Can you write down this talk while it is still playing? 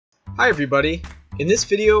Hi everybody! In this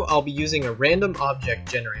video I'll be using a random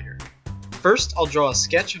object generator. First I'll draw a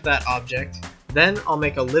sketch of that object, then I'll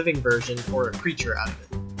make a living version or a creature out of it.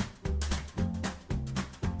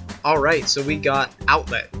 Alright, so we got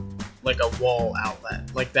outlet, like a wall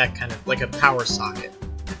outlet, like that kind of, like a power socket.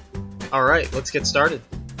 Alright, let's get started.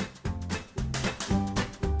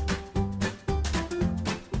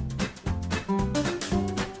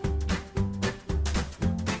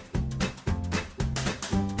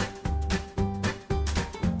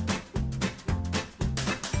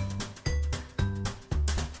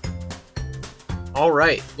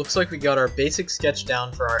 Alright, looks like we got our basic sketch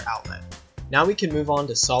down for our outlet. Now we can move on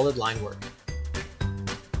to solid line work.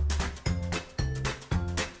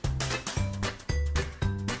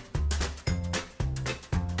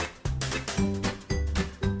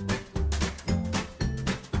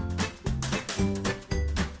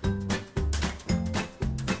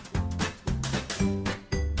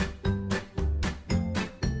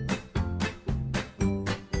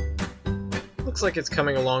 Looks like it's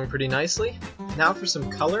coming along pretty nicely. Now for some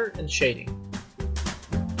color and shading.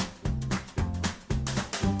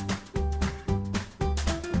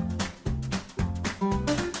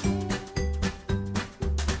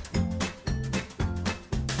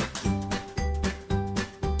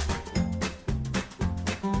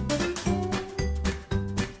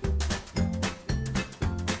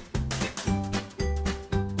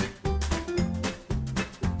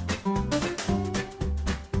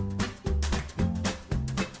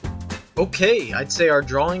 Okay, I'd say our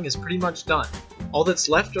drawing is pretty much done. All that's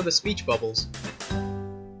left are the speech bubbles.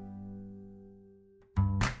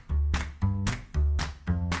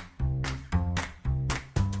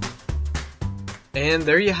 And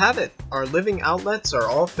there you have it! Our living outlets are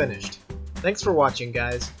all finished. Thanks for watching,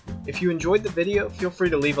 guys. If you enjoyed the video, feel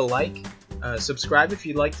free to leave a like, subscribe if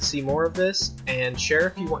you'd like to see more of this, and share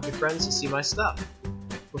if you want your friends to see my stuff.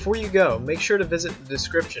 Before you go, make sure to visit the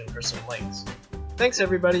description for some links. Thanks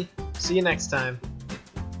everybody! See you next time.